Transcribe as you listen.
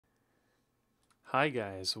Hi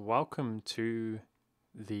guys, welcome to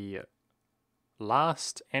the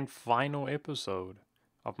last and final episode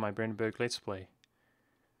of my Brandenburg Let's Play.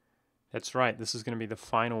 That's right, this is going to be the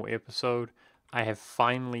final episode. I have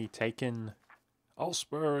finally taken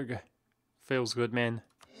Augsburg. Feels good, man.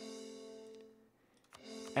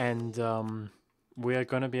 And we are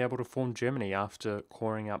going to be able to form Germany after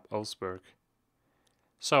coring up Augsburg.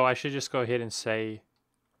 So I should just go ahead and say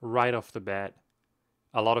right off the bat,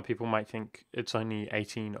 a lot of people might think it's only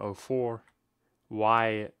 1804.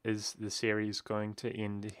 Why is the series going to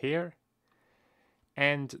end here?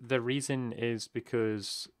 And the reason is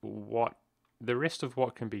because the rest of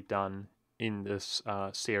what can be done in this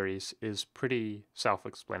series is pretty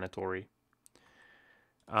self-explanatory.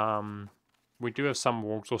 We do have some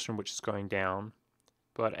war exhaustion which is going down,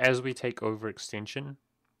 but as we take overextension,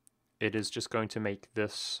 it is just going to make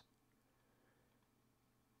this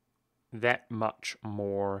that much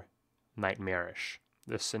more nightmarish,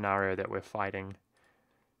 this scenario that we're fighting.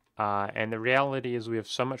 And the reality is we have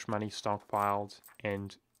so much money stockpiled,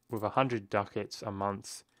 and with 100 ducats a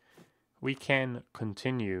month, we can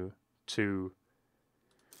continue to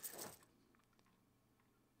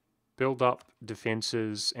build up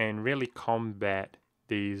defenses and really combat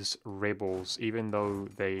these rebels, even though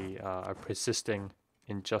they are persisting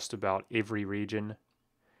in just about every region.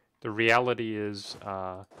 The reality is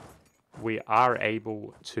we are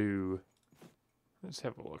able to... Let's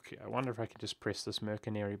have a look here. I wonder if I can just press this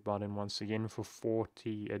mercenary button once again for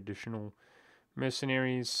 40 additional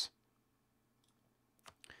mercenaries.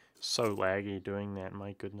 So laggy doing that,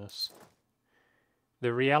 my goodness.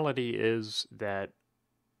 The reality is that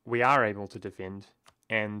we are able to defend,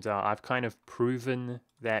 and I've kind of proven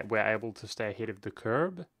that we're able to stay ahead of the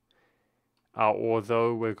curve.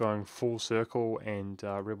 Although we're going full circle and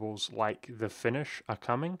rebels like the Finnish are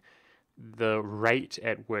coming, the rate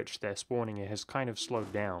at which they're spawning it has kind of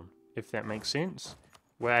slowed down, if that makes sense.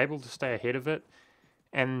 We're able to stay ahead of it,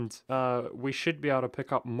 and we should be able to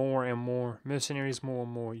pick up more and more mercenaries, more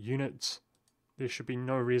and more units. There should be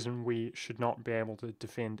no reason we should not be able to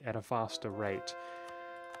defend at a faster rate.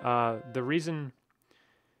 The reason...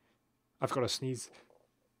 I've got to sneeze.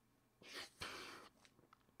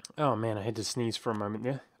 Oh man, I had to sneeze for a moment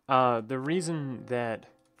there. The reason that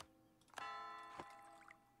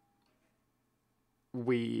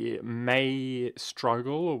we may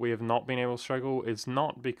struggle, or we have not been able to struggle, is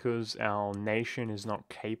not because our nation is not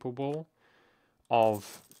capable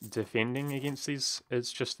of defending against these.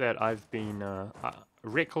 It's just that I've been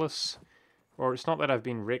reckless, or it's not that I've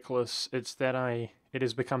been reckless, it's that it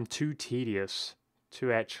has become too tedious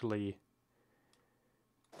to actually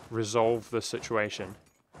resolve the situation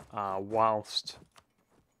whilst...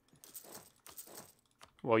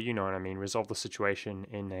 Well, you know what I mean, resolve the situation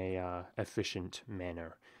in a efficient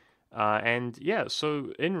manner. And yeah,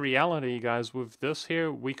 so in reality, guys, with this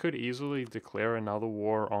here, we could easily declare another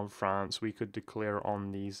war on France. We could declare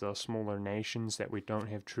on these smaller nations that we don't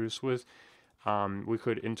have truce with. We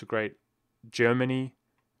could integrate Germany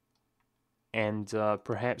and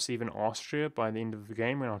perhaps even Austria by the end of the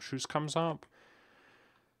game when our truce comes up.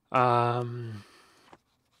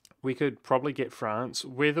 We could probably get France.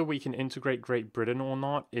 Whether we can integrate Great Britain or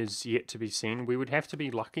not is yet to be seen. We would have to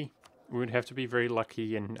be lucky. We would have to be very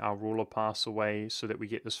lucky and our ruler pass away so that we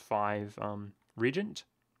get this 5 regent.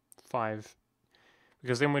 5.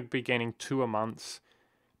 Because then we'd be gaining 2 a month.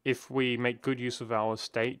 If we make good use of our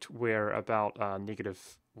estate, we're about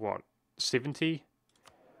negative, 70?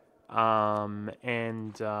 Yeah,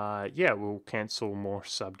 we'll cancel more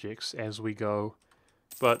subjects as we go.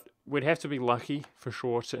 But we'd have to be lucky, for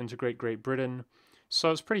sure, to integrate Great Britain.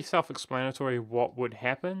 So it's pretty self-explanatory what would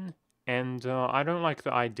happen. And I don't like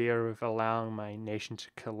the idea of allowing my nation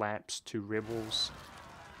to collapse to rebels.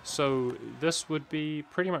 So this would be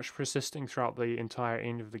pretty much persisting throughout the entire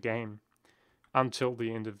end of the game. Until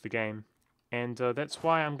the end of the game. And that's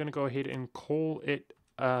why I'm going to go ahead and call it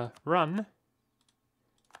a run.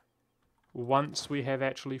 Once we have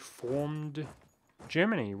actually formed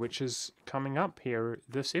Germany, which is coming up here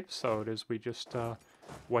this episode as we just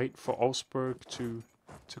wait for Augsburg to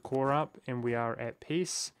core up and we are at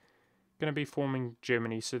peace. Going to be forming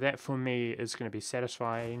Germany, so that for me is going to be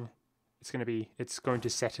satisfying. It's going to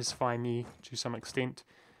satisfy me to some extent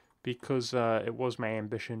because it was my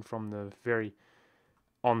ambition from the very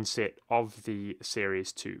onset of the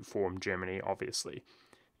series to form Germany, obviously.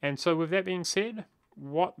 And so with that being said,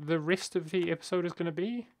 what the rest of the episode is going to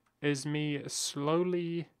be is me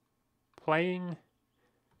slowly playing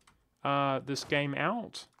this game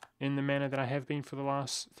out in the manner that I have been for the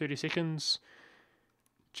last 30 seconds.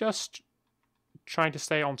 Just trying to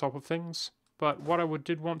stay on top of things. But what I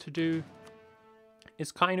did want to do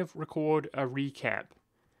is kind of record a recap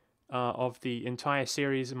of the entire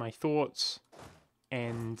series and my thoughts,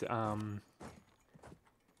 and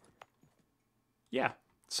yeah,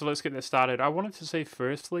 so let's get that started. I wanted to say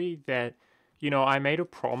firstly that, you know, I made a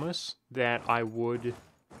promise that I would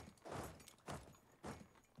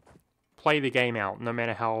play the game out no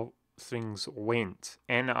matter how things went,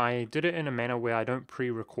 and I did it in a manner where I don't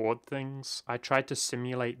pre-record things. I tried to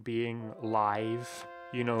simulate being live,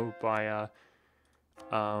 you know, by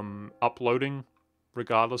uploading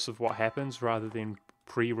regardless of what happens, rather than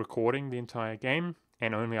pre-recording the entire game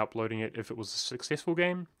and only uploading it if it was a successful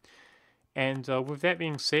game. And with that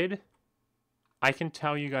being said, I can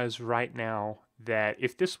tell you guys right now that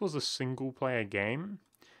if this was a single player game,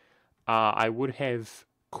 I would have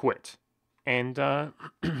quit. And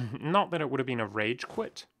not that it would have been a rage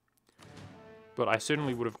quit, but I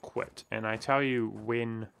certainly would have quit. And I tell you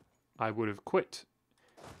when I would have quit.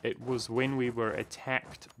 It was when we were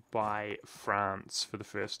attacked by France for the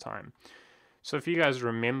first time. So if you guys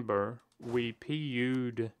remember, we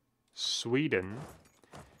PU'd Sweden,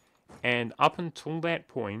 and up until that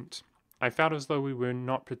point, I felt as though we were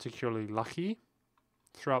not particularly lucky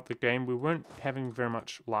throughout the game. We weren't having very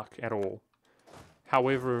much luck at all.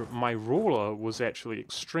 However, my ruler was actually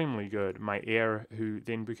extremely good. My heir, who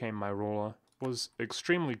then became my ruler, was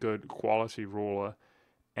extremely good quality ruler,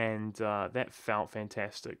 and that felt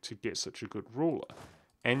fantastic to get such a good ruler.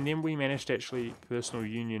 And then we managed to actually personal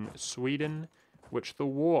union Sweden, which the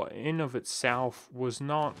war in of itself was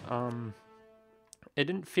not, it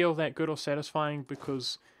didn't feel that good or satisfying,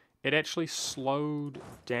 because it actually slowed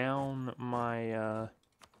down my,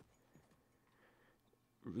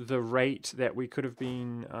 the rate that we could have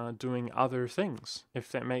been doing other things, if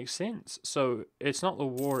that makes sense. So it's not the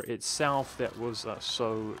war itself that was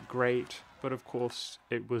so great, but of course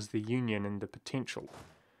it was the union and the potential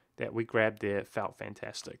that we grabbed there felt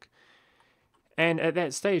fantastic. And at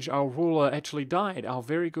that stage, our ruler actually died. Our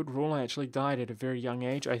very good ruler actually died at a very young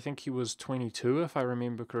age. I think he was 22, if I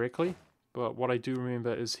remember correctly. But what I do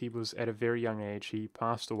remember is he was at a very young age. He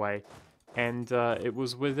passed away. And it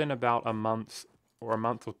was within about a month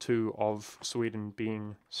or two of Sweden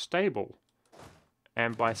being stable.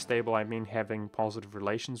 And by stable, I mean having positive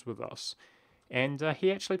relations with us. And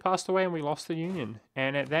he actually passed away, and we lost the union.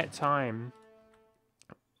 And at that time,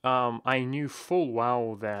 I knew full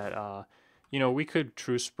well that, you know, we could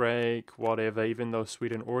truce break, whatever, even though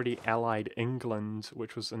Sweden already allied England,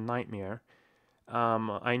 which was a nightmare.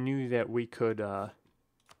 I knew that we could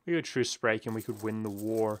truce break and we could win the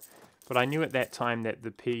war. But I knew at that time that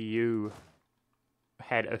the PU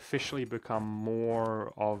had officially become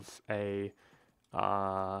more of a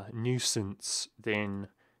nuisance than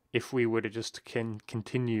if we were to just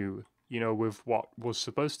continue, you know, with what was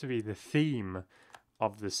supposed to be the theme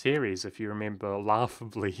of the series. If you remember,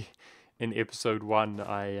 laughably, in episode 1,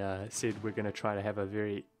 I said we're going to try to have a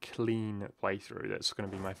very clean playthrough. That's going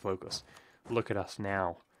to be my focus. Look at us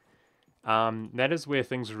now. That is where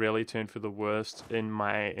things really turned for the worst in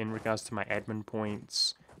regards to my admin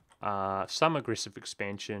points. Some aggressive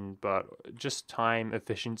expansion, but just time,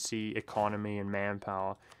 efficiency, economy, and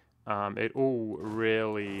manpower. It all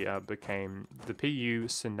really became, the PU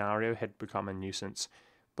scenario had become a nuisance.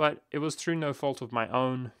 But it was through no fault of my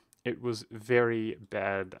own. It was very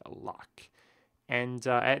bad luck. And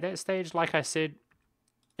at that stage, like I said,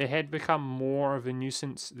 it had become more of a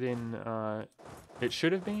nuisance than it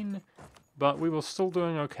should have been. But we were still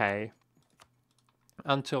doing okay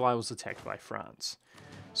until I was attacked by France.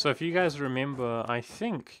 So if you guys remember, I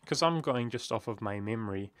think, because I'm going just off of my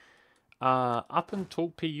memory, up until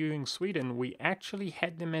PUing Sweden, we actually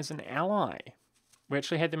had them as an ally.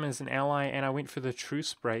 And I went for the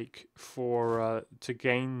truce break for to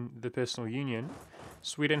gain the personal union.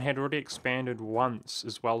 Sweden had already expanded once,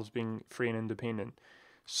 as well as being free and independent.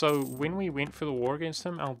 So when we went for the war against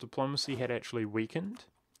him, our diplomacy had actually weakened.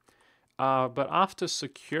 But after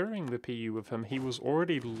securing the PU with him, he was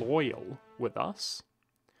already loyal with us.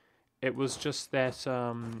 It was just that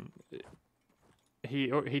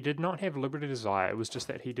he did not have liberty desire. It was just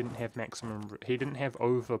that he didn't have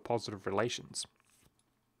over positive relations.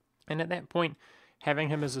 And at that point, having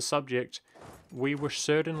him as a subject, we were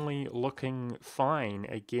certainly looking fine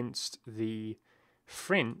against the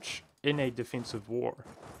French in a defensive war.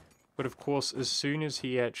 But of course, as soon as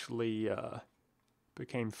he actually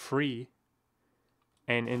became free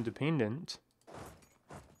and independent,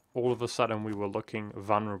 all of a sudden we were looking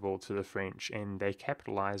vulnerable to the French, and they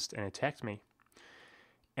capitalized and attacked me.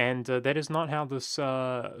 And that is not how this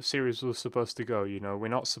series was supposed to go, you know. We're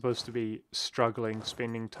not supposed to be struggling,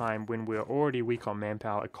 spending time when we're already weak on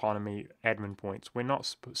manpower, economy, admin points. We're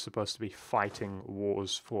not supposed to be fighting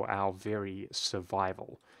wars for our very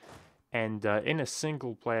survival. And in a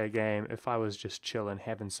single player game, if I was just chilling,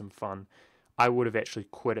 having some fun, I would have actually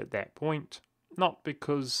quit at that point. Not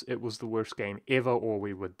because it was the worst game ever or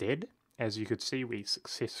we were dead. As you could see, we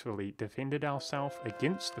successfully defended ourselves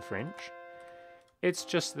against the French. It's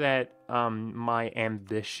just that my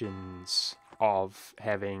ambitions of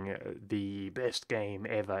having the best game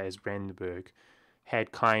ever as Brandenburg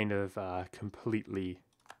had kind of completely...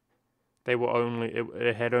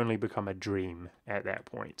 It had only become a dream at that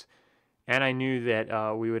point. And I knew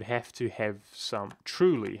that we would have to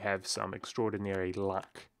truly have some extraordinary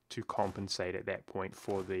luck to compensate at that point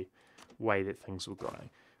for the way that things were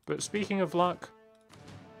going. But speaking of luck,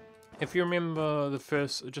 if you remember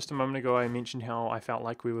just a moment ago I mentioned how I felt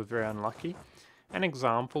like we were very unlucky. An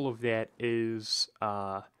example of that is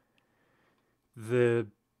the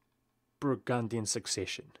Burgundian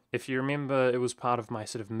succession. If you remember, it was part of my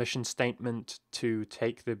sort of mission statement to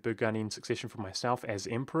take the Burgundian succession for myself as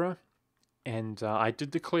emperor. And I did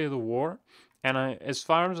declare the war, and as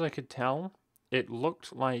far as I could tell, it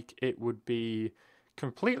looked like it would be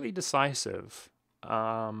completely decisive.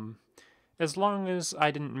 As long as I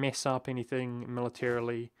didn't mess up anything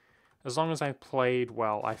militarily, as long as I played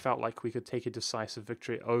well, I felt like we could take a decisive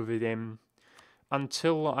victory over them,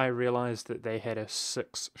 until I realized that they had a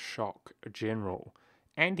 6-shock general.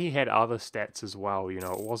 And he had other stats as well, you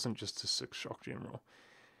know, it wasn't just a 6-shock general.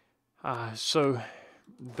 So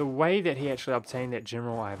the way that he actually obtained that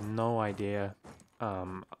general, I have no idea.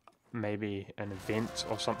 Maybe an event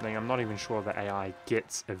or something. I'm not even sure the AI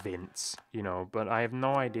gets events, you know, but I have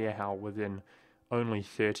no idea how within only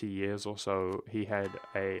 30 years or so he had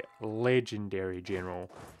a legendary general.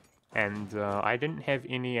 And I didn't have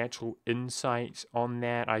any actual insight on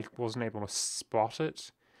that. I wasn't able to spot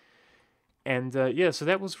it. And yeah, so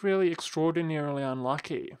that was really extraordinarily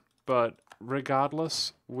unlucky. But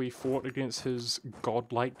regardless, we fought against his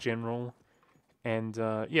godlike general. And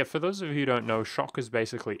yeah, for those of you who don't know, shock is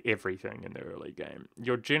basically everything in the early game.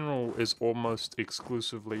 Your general is almost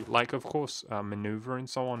exclusively, like of course maneuver and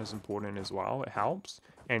so on is important as well, it helps,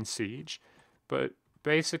 and siege, but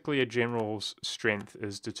basically a general's strength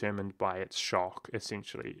is determined by its shock,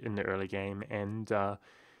 essentially, in the early game, and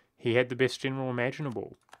he had the best general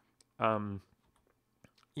imaginable.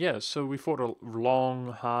 Yeah, so we fought a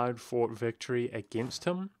long, hard-fought victory against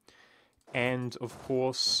him. And, of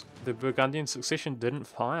course, the Burgundian succession didn't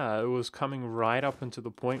fire. It was coming right up into the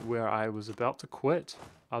point where I was about to quit.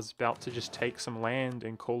 I was about to just take some land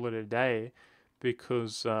and call it a day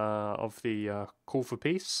because of the call for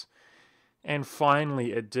peace. And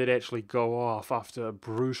finally, it did actually go off after a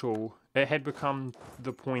brutal... It had become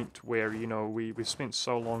the point where, you know, we spent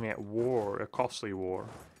so long at war, a costly war,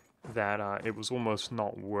 that it was almost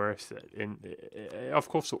not worth it. And of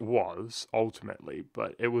course it was, ultimately,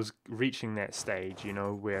 but it was reaching that stage, you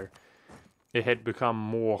know, where it had become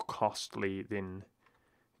more costly than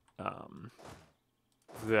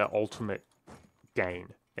the ultimate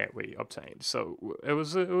gain that we obtained. So it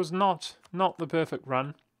was not the perfect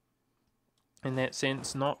run in that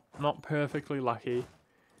sense, not perfectly lucky,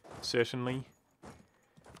 certainly.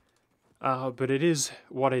 But it is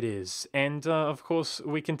what it is. And, of course,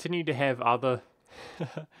 we continue to have other,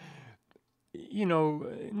 you know,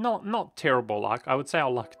 not terrible luck. I would say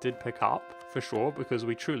our luck did pick up, for sure, because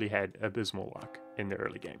we truly had abysmal luck in the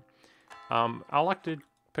early game. Our luck did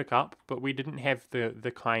pick up, but we didn't have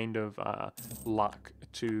the kind of luck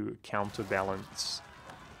to counterbalance.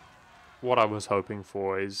 What I was hoping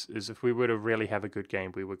for is if we were to really have a good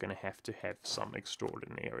game, we were going to have some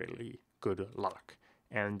extraordinarily good luck.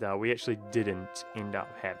 And we actually didn't end up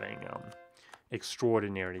having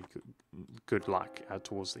extraordinarily good luck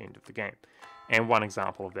towards the end of the game. And one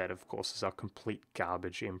example of that, of course, is our complete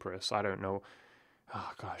garbage Empress. I don't know.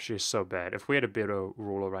 Oh gosh, she's so bad. If we had a better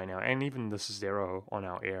ruler right now, and even this is 0 on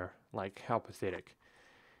our heir, like how pathetic.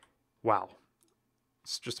 Wow.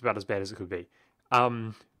 It's just about as bad as it could be.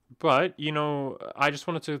 But, you know, I just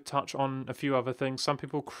wanted to touch on a few other things. Some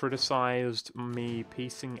people criticized me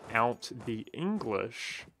piecing out the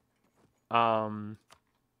English for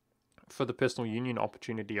the personal union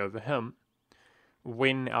opportunity over him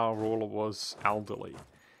when our ruler was elderly.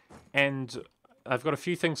 And I've got a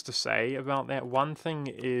few things to say about that. One thing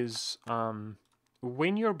is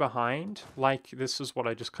when you're behind, like this is what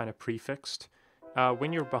I just kind of prefixed,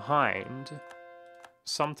 when you're behind...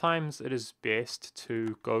 Sometimes it is best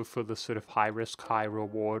to go for the sort of high risk, high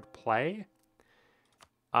reward play.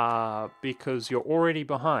 because you're already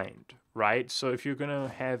behind, right? So if you're going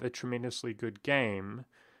to have a tremendously good game,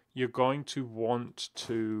 you're going to want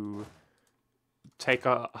to take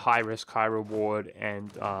a high risk, high reward,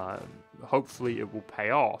 and hopefully it will pay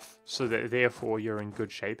off, so that therefore you're in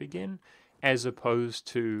good shape again, as opposed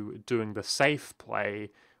to doing the safe play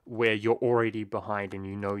where you're already behind and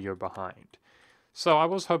you know you're behind. So I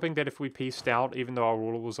was hoping that if we pieced out, even though our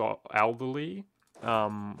ruler was elderly,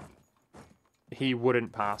 he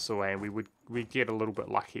wouldn't pass away, and we'd get a little bit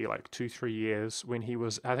lucky, like 2-3 years when he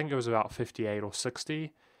was, I think it was about 58 or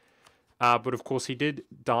 60. But of course, he did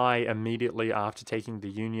die immediately after taking the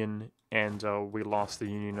Union, and we lost the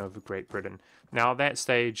Union over Great Britain. Now, at that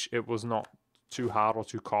stage, it was not too hard or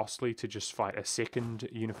too costly to just fight a second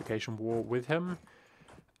unification war with him.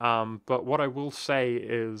 But what I will say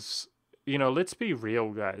is, let's be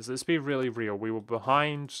real, guys. Let's be really real. We were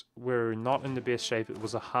behind. We're not in the best shape. It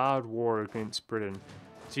was a hard war against Britain.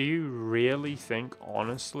 Do you really think,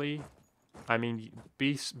 honestly, I mean,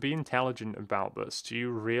 be intelligent about this. Do you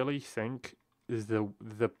really think the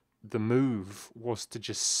move was to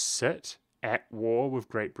just sit at war with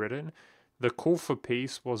Great Britain? The call for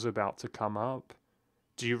peace was about to come up.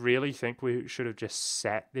 Do you really think we should have just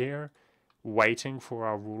sat there waiting for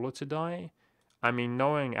our ruler to die? I mean,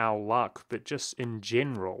 knowing our luck, but just in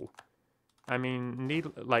general, I mean,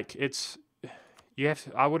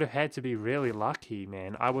 I would have had to be really lucky,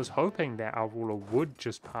 man. I was hoping that our ruler would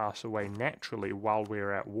just pass away naturally while we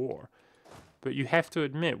were at war. But you have to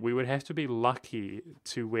admit, we would have to be lucky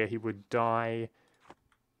to where he would die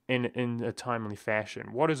in a timely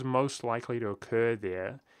fashion. What is most likely to occur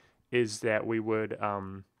there is that we'd wait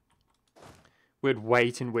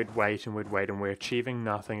and we'd wait and we'd wait, and we're achieving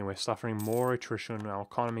nothing, and we're suffering more attrition, and our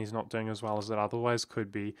economy is not doing as well as it otherwise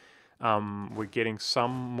could be. We're getting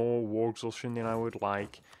some more war exhaustion than I would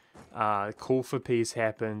like. Call for peace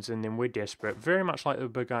happens, and then we're desperate. Very much like the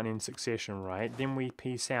Burgundian succession, right? Then we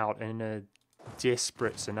peace out in a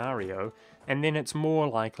desperate scenario, and then it's more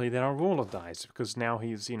likely that our ruler dies, because now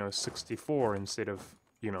he's, 64 instead of,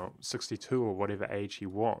 62 or whatever age he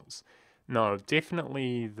was. No,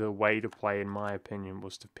 definitely the way to play, in my opinion,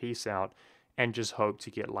 was to peace out and just hope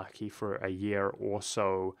to get lucky for a year or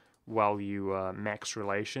so while you max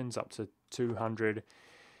relations up to 200,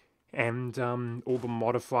 and all the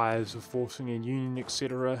modifiers of forcing a union,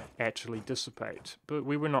 etc., actually dissipate. But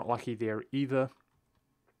we were not lucky there either.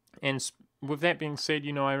 And with that being said,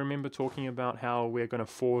 I remember talking about how we're going to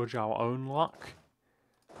forge our own luck.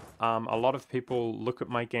 A lot of people look at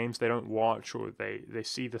my games, they don't watch, or they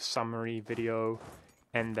see the summary video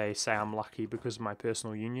and they say I'm lucky because of my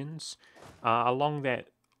personal unions. Along that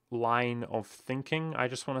line of thinking, I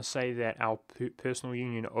just want to say that our personal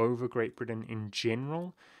union over Great Britain in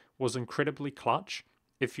general was incredibly clutch.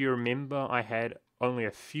 If you remember, I had only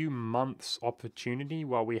a few months opportunity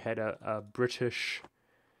while we had a British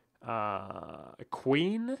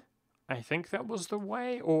queen. I think that was the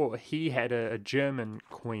way, or he had a German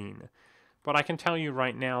queen. But I can tell you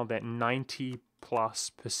right now that 90+%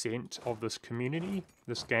 of this community,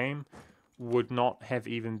 this game, would not have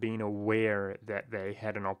even been aware that they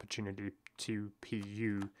had an opportunity to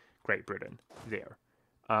PU Great Britain there.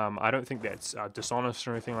 I don't think that's dishonest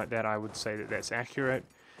or anything like that. I would say that that's accurate.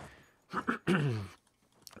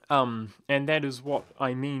 And that is what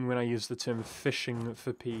I mean when I use the term fishing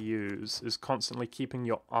for PUs, is constantly keeping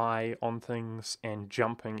your eye on things and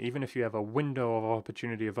jumping, even if you have a window of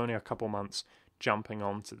opportunity of only a couple months, jumping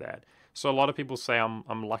onto that. So a lot of people say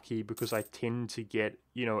I'm lucky because I tend to get,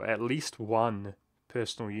 at least one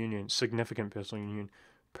personal union, significant personal union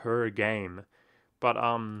per game. But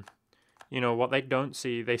what they don't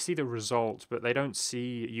see, they see the results, but they don't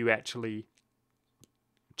see you actually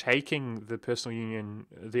taking the personal union,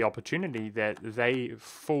 the opportunity that they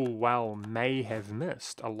full well may have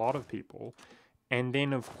missed, a lot of people. And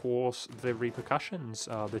then, of course, the repercussions,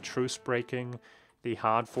 the truce breaking, the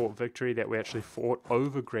hard-fought victory that we actually fought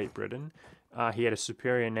over Great Britain. He had a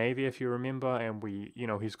superior navy, if you remember, and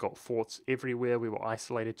he's got forts everywhere. We were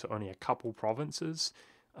isolated to only a couple provinces,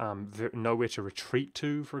 nowhere to retreat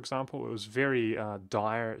to, for example. It was a very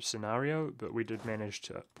dire scenario, but we did manage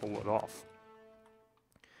to pull it off.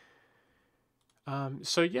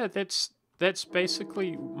 So yeah, that's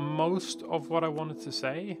basically most of what I wanted to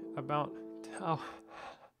say about how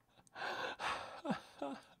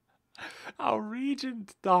our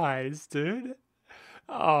regent dies, dude.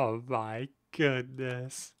 Oh my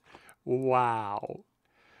goodness. Wow.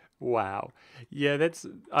 Yeah,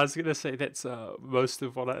 I was gonna say that's most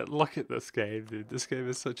of what look at this game, dude. This game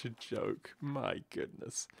is such a joke. My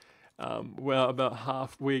goodness. Well,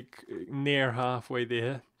 about near halfway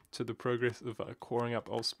there. to the progress of coring up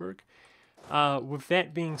Augsburg. With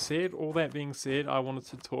that being said, all that being said, I wanted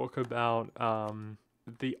to talk about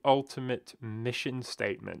the ultimate mission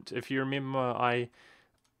statement. If you remember,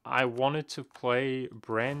 I wanted to play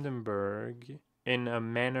Brandenburg in a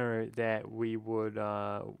manner that we would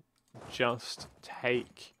just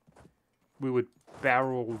take, we would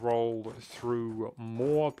barrel roll through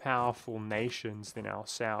more powerful nations than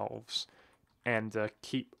ourselves and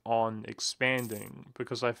keep on expanding,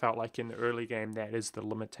 because I felt like in the early game that is the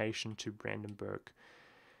limitation to Brandenburg.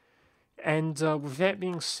 And with that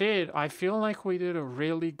being said, I feel like we did a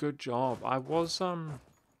really good job. I was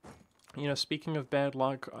you know, speaking of bad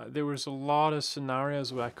luck, there was a lot of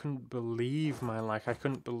scenarios where I couldn't believe my luck. I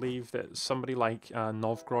couldn't believe that somebody like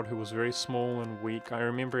Novgorod, who was very small and weak, I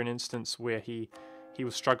remember an instance where he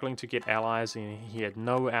was struggling to get allies and he had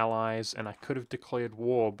no allies, and I could have declared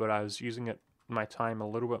war, but I was using my time a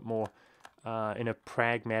little bit more in a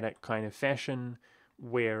pragmatic kind of fashion,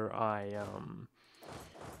 where I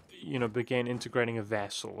you know, began integrating a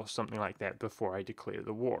vassal or something like that before I declared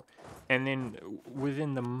the war. And then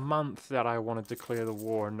within the month that I want to declare the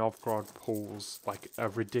war, Novgorod pulls like a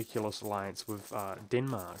ridiculous alliance with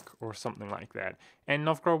Denmark or something like that. And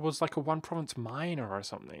Novgorod was like a one province minor or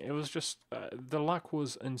something. It was just, the luck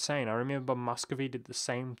was insane. I remember Muscovy did the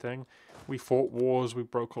same thing. We fought wars, we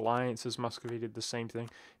broke alliances, Muscovy did the same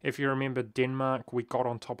thing. If you remember Denmark, we got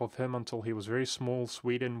on top of him until he was very small.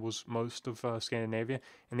 Sweden was most of Scandinavia,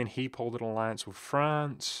 and then he pulled an alliance with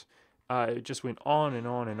France. It just went on and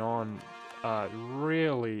on and on.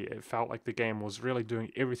 Really, it felt like the game was really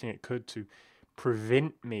doing everything it could to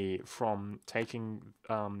prevent me from taking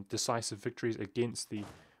decisive victories against the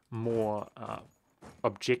more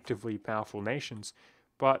objectively powerful nations.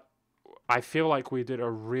 But I feel like we did a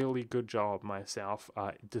really good job myself,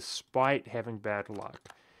 despite having bad luck.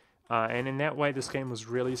 And in that way, this game was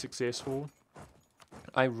really successful.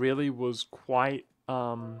 I really was quite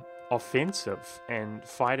offensive and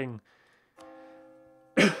fighting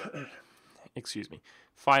excuse me,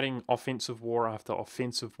 fighting offensive war after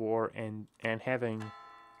offensive war, and having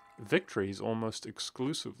victories almost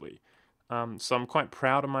exclusively. So I'm quite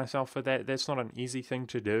proud of myself for that. That's not an easy thing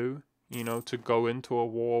to do, you know, to go into a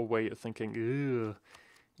war where you're thinking, ugh,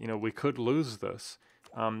 you know, we could lose this.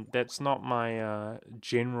 That's not my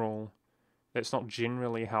that's not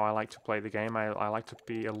generally how I like to play the game. I like to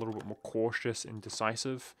be a little bit more cautious and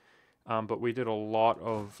decisive. But we did a lot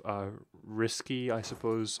of risky, I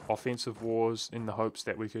suppose, offensive wars in the hopes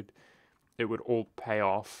that it would all pay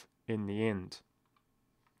off in the end.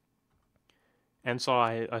 And so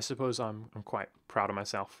I suppose I'm quite proud of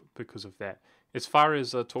myself because of that. As far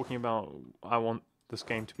as talking about, I want this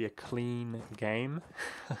game to be a clean game.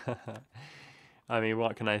 I mean,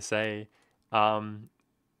 what can I say?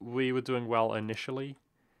 We were doing well initially,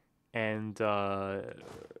 and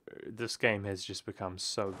this game has just become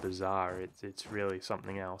so bizarre. It's really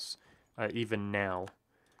something else, even now.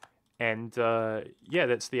 And yeah,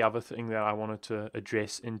 that's the other thing that I wanted to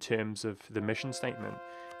address in terms of the mission statement.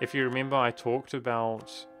 If you remember, I talked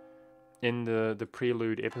about in the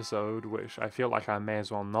prelude episode, which I feel like I may as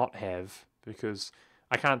well not have, because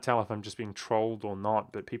I can't tell if I'm just being trolled or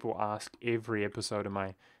not, but people ask every episode, am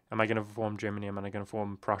I going to form Germany? Am I going to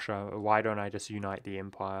form Prussia? Why don't I just unite the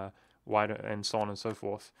empire? And so on and so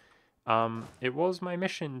forth. It was my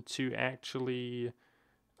mission to actually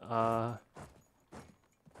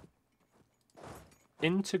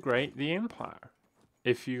integrate the empire.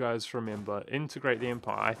 If you guys remember, integrate the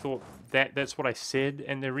empire. I thought that's what I said,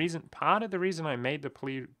 and part of the reason I made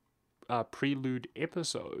the prelude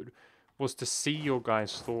episode was to see your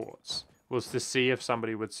guys' thoughts. Was to see if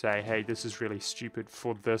somebody would say, hey, this is really stupid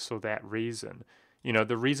for this or that reason. You know,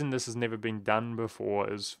 the reason this has never been done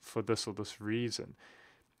before is for this or this reason.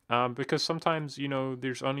 Because sometimes, you know,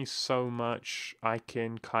 there's only so much I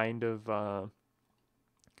can kind of,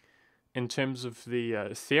 in terms of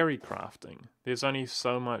the theory crafting, there's only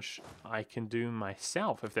so much I can do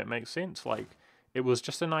myself, if that makes sense. Like, it was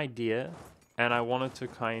just an idea, and I wanted to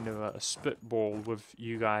kind of spitball with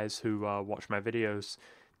you guys who watch my videos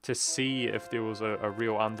to see if there was a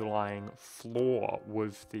real underlying flaw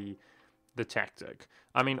with the tactic.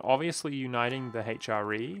 I mean, obviously uniting the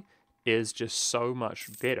HRE is just so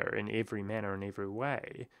much better in every manner, in every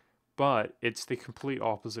way, but it's the complete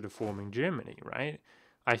opposite of forming Germany, right?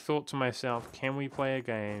 I thought to myself, can we play a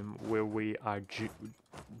game where we are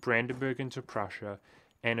Brandenburg into Prussia,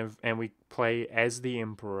 and we play as the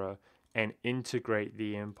emperor and integrate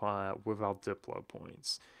the empire with our Diplo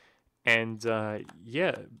points? And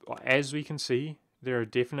yeah, as we can see, there are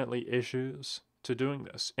definitely issues to doing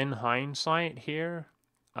this. In hindsight here,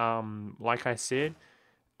 like I said,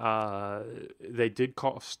 they did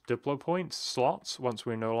cost Diplo points slots once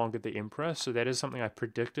we're no longer the Emperor, so that is something I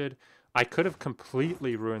predicted. I could have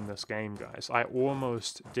completely ruined this game, guys. I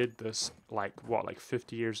almost did this, like, what, like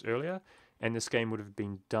 50 years earlier, and this game would have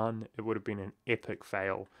been done. It would have been an epic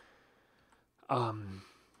fail.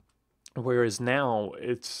 Whereas now,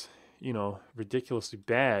 it's, you know, ridiculously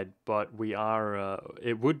bad, but we are,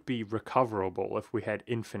 it would be recoverable if we had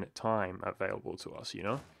infinite time available to us, you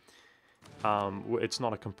know? It's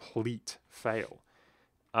not a complete fail.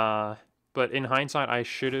 But in hindsight, I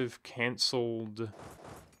should have cancelled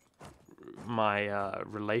my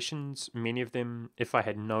relations, many of them, if I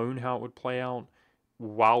had known how it would play out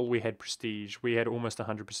while we had prestige. We had almost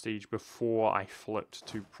 100 prestige before I flipped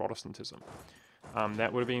to Protestantism.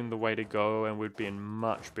 That would have been the way to go, and we'd be in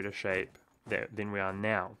much better shape than we are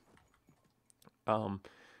now.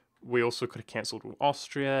 We also could have cancelled with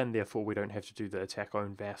Austria, and therefore we don't have to do the attack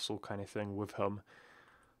own vassal kind of thing with him.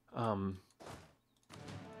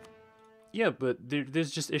 Yeah, but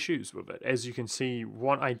there's just issues with it. As you can see,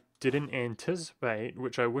 what I didn't anticipate,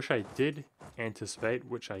 which I wish I did anticipate,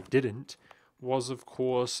 which I didn't, was of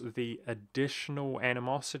course the additional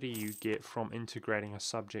animosity you get from integrating a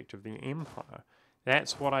subject of the Empire.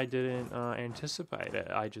 That's what I didn't anticipate.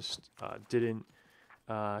 I just didn't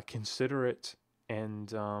consider it,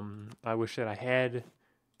 and I wish that I had,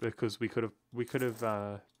 because we could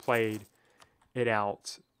have played it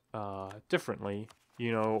out differently.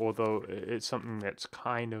 You know, although it's something that's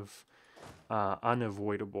kind of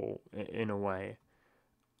unavoidable in a way.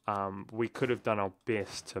 We could have done our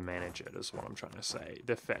best to manage it, is what I'm trying to say.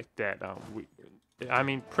 The fact that I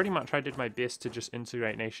mean, pretty much I did my best to just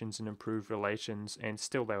integrate nations and improve relations, and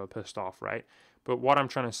still they were pissed off, right? But what I'm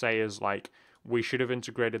trying to say is, like, we should have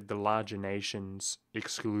integrated the larger nations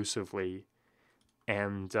exclusively,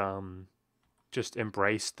 and just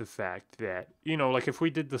embraced the fact that, you know, like, if we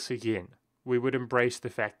did this again, we would embrace the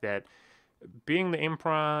fact that being the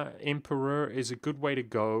emperor is a good way to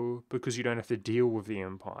go, because you don't have to deal with the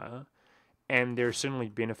empire, and there are certainly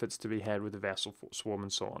benefits to be had with the vassal swarm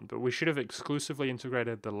and so on. But we should have exclusively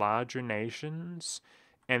integrated the larger nations,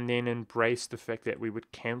 and then embraced the fact that we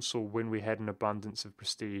would cancel when we had an abundance of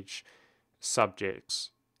prestige subjects,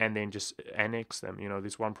 and then just annex them. You know,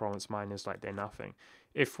 this one province mine is like they're nothing.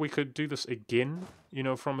 If we could do this again, you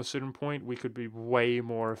know, from a certain point, we could be way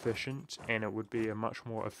more efficient, and it would be a much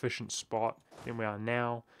more efficient spot than we are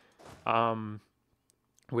now.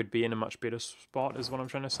 We'd be in a much better spot, is what I'm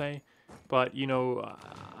trying to say. But, you know,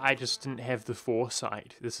 I just didn't have the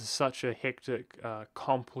foresight. This is such a hectic,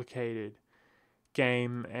 complicated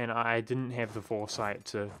game, and I didn't have the foresight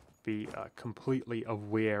to be completely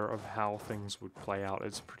aware of how things would play out.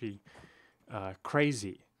 It's pretty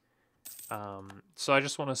crazy. So I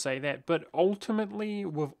just want to say that. But ultimately,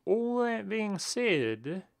 with all that being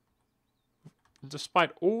said,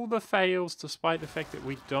 despite all the fails, despite the fact that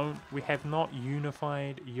we have not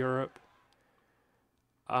unified Europe,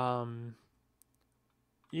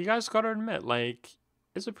 you guys gotta admit, like,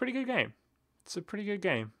 it's a pretty good game. It's a pretty good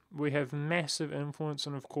game. We have massive influence,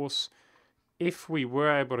 and of course, if we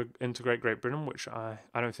were able to integrate Great Britain, which I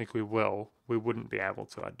don't think we will, we wouldn't be able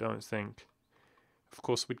to, I don't think. Of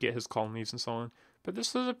course, we'd get his colonies and so on. But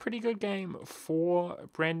this is a pretty good game for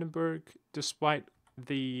Brandenburg, despite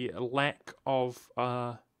the lack of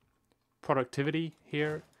productivity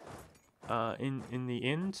here in the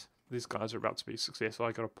end. These guys are about to be successful.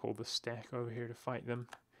 I gotta pull the stack over here to fight them.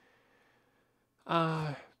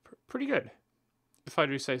 Pretty good, if I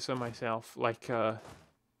do say so myself. Like,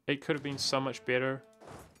 it could have been so much better.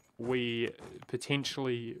 We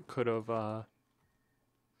potentially could have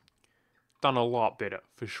done a lot better,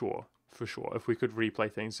 for sure, if we could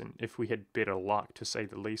replay things, and if we had better luck, to say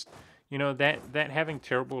the least. You know, that having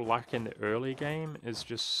terrible luck in the early game is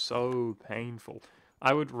just so painful.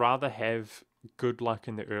 I would rather have good luck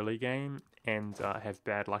in the early game and have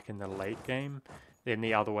bad luck in the late game than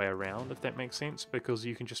the other way around, if that makes sense, because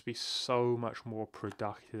you can just be so much more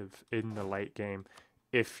productive in the late game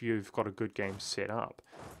if you've got a good game set up.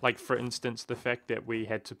 Like, for instance, the fact that we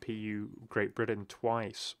had to PU Great Britain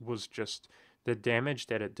twice was just, the damage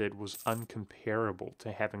that it did was uncomparable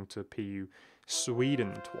to having to PU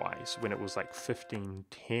Sweden twice when it was like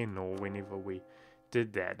 15-10 or whenever we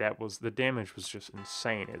did that. The damage was just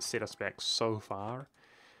insane. It set us back so far.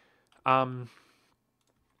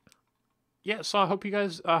 Yeah, so I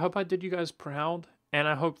hope I did you guys proud. And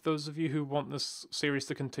I hope those of you who want this series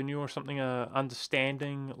to continue or something,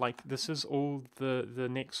 understanding, like, this is all the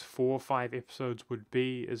next 4 or 5 episodes would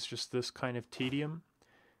be, is just this kind of tedium.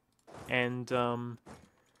 And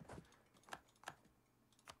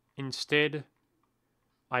instead,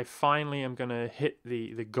 I finally am going to hit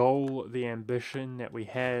the goal, the ambition that we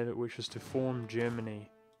had, which is to form Germany.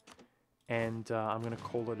 And I'm going to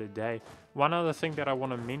call it a day. One other thing that I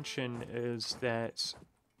want to mention is that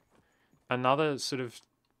another sort of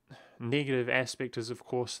negative aspect is, of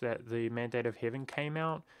course, that the Mandate of Heaven came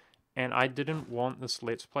out. And I didn't want this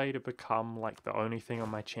Let's Play to become like the only thing on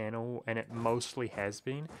my channel, and it mostly has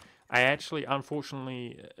been. I actually,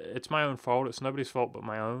 unfortunately, it's my own fault. It's nobody's fault but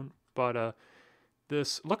my own. But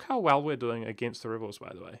look how well we're doing against the rebels,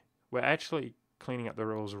 by the way. We're actually cleaning up the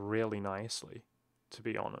rebels really nicely, to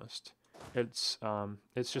be honest. It's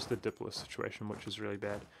just a Diplo situation, which is really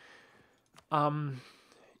bad.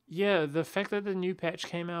 Yeah, the fact that the new patch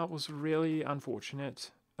came out was really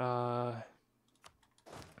unfortunate.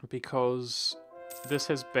 Because this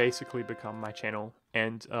has basically become my channel,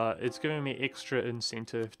 and it's giving me extra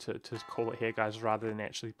incentive to call it here, guys, rather than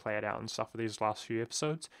actually play it out and stuff for these last few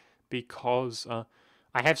episodes, because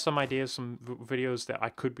I have some ideas, some videos that I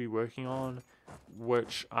could be working on,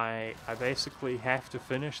 which I basically have to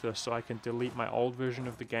finish this so I can delete my old version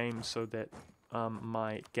of the game so that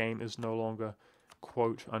my game is no longer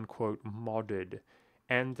quote-unquote modded.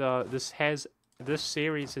 And this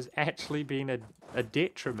series has actually been a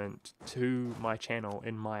detriment to my channel,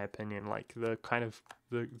 in my opinion. Like, the kind of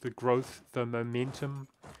the growth, the momentum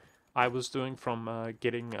I was doing from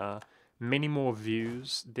getting many more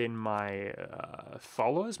views than my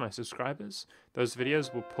followers, my subscribers. Those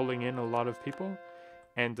videos were pulling in a lot of people,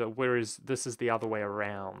 and whereas this is the other way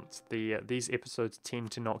around. These episodes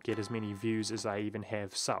tend to not get as many views as I even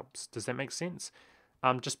have subs. Does that make sense?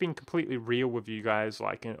 Just being completely real with you guys,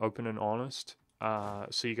 like, and open and honest.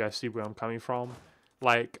 So you guys see where I'm coming from.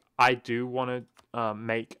 Like, I do want to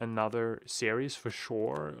make another series for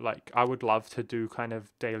sure. Like, I would love to do kind of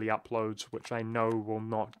daily uploads, which I know will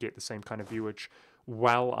not get the same kind of viewage,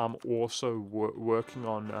 while I'm also working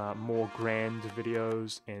on more grand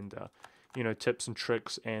videos and you know, tips and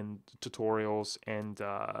tricks and tutorials, and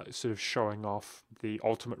sort of showing off the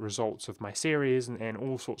ultimate results of my series and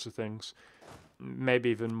all sorts of things. Maybe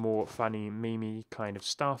even more funny, memey kind of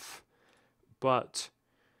stuff. But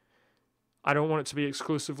I don't want it to be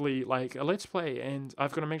exclusively like a Let's Play, and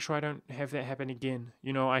I've got to make sure I don't have that happen again.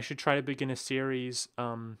 You know, I should try to begin a series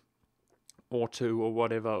or two or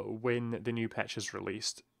whatever when the new patch is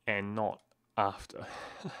released, and not after.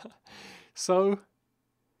 So,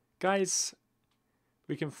 guys,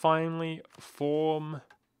 we can finally form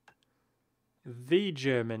the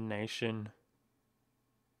German nation.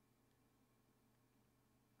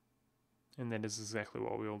 And that is exactly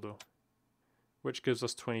what we'll do. Which gives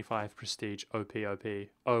us 25 prestige. OP.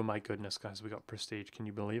 Oh my goodness, guys, we got prestige. Can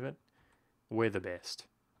you believe it? We're the best.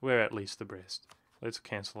 We're at least the best. Let's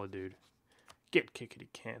cancel a dude. Get kickity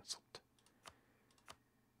cancelled.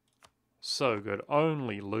 So good.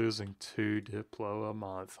 Only losing 2 Diplo a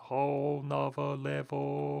month. Whole nother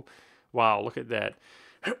level. Wow, look at that.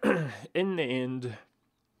 In the end,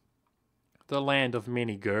 the land of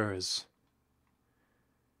many gurs.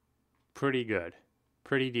 Pretty good.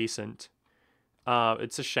 Pretty decent.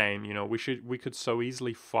 It's a shame, you know. We could so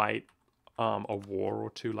easily fight a war or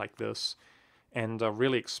two like this, and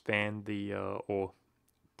really expand the or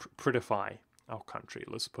prettify our country.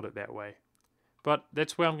 Let's put it that way. But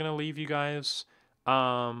that's where I'm gonna leave you guys.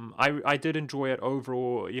 I did enjoy it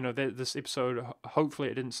overall. You know, this episode. Hopefully,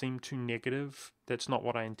 it didn't seem too negative. That's not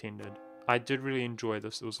what I intended. I did really enjoy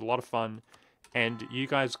this. It was a lot of fun, and you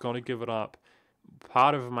guys gotta give it up.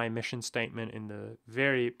 Part of my mission statement in the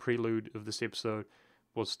very prelude of this episode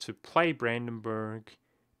was to play Brandenburg,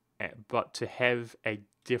 but to have a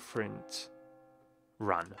different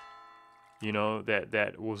run. You know,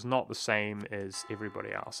 that was not the same as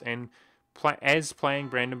everybody else. And playing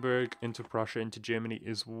Brandenburg into Prussia, into Germany,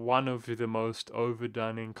 is one of the most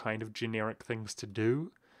overdone and kind of generic things to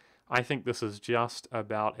do. I think this is just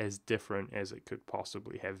about as different as it could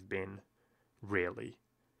possibly have been, really.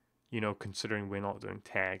 You know, considering we're not doing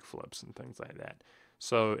tag flips and things like that.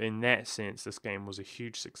 So in that sense, this game was a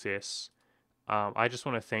huge success. I just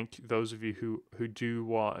want to thank those of you who do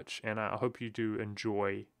watch, and I hope you do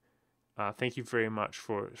enjoy. Thank you very much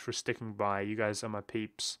for sticking by. You guys are my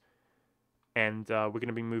peeps. And we're going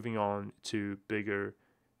to be moving on to bigger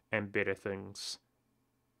and better things.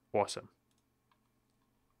 Awesome.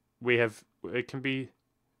 It can be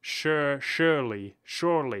surely,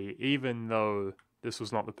 even though this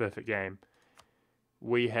was not the perfect game,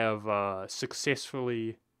 we have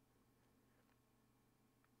successfully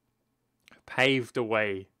paved the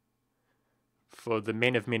way for the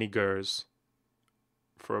men of many gurs,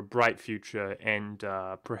 for a bright future, and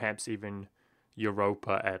perhaps even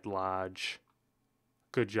Europa at large.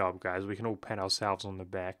 Good job, guys. We can all pat ourselves on the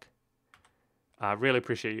back. I really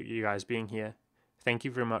appreciate you guys being here. Thank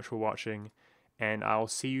you very much for watching, and I'll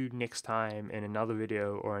see you next time in another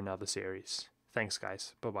video or another series. Thanks,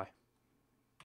 guys. Bye-bye.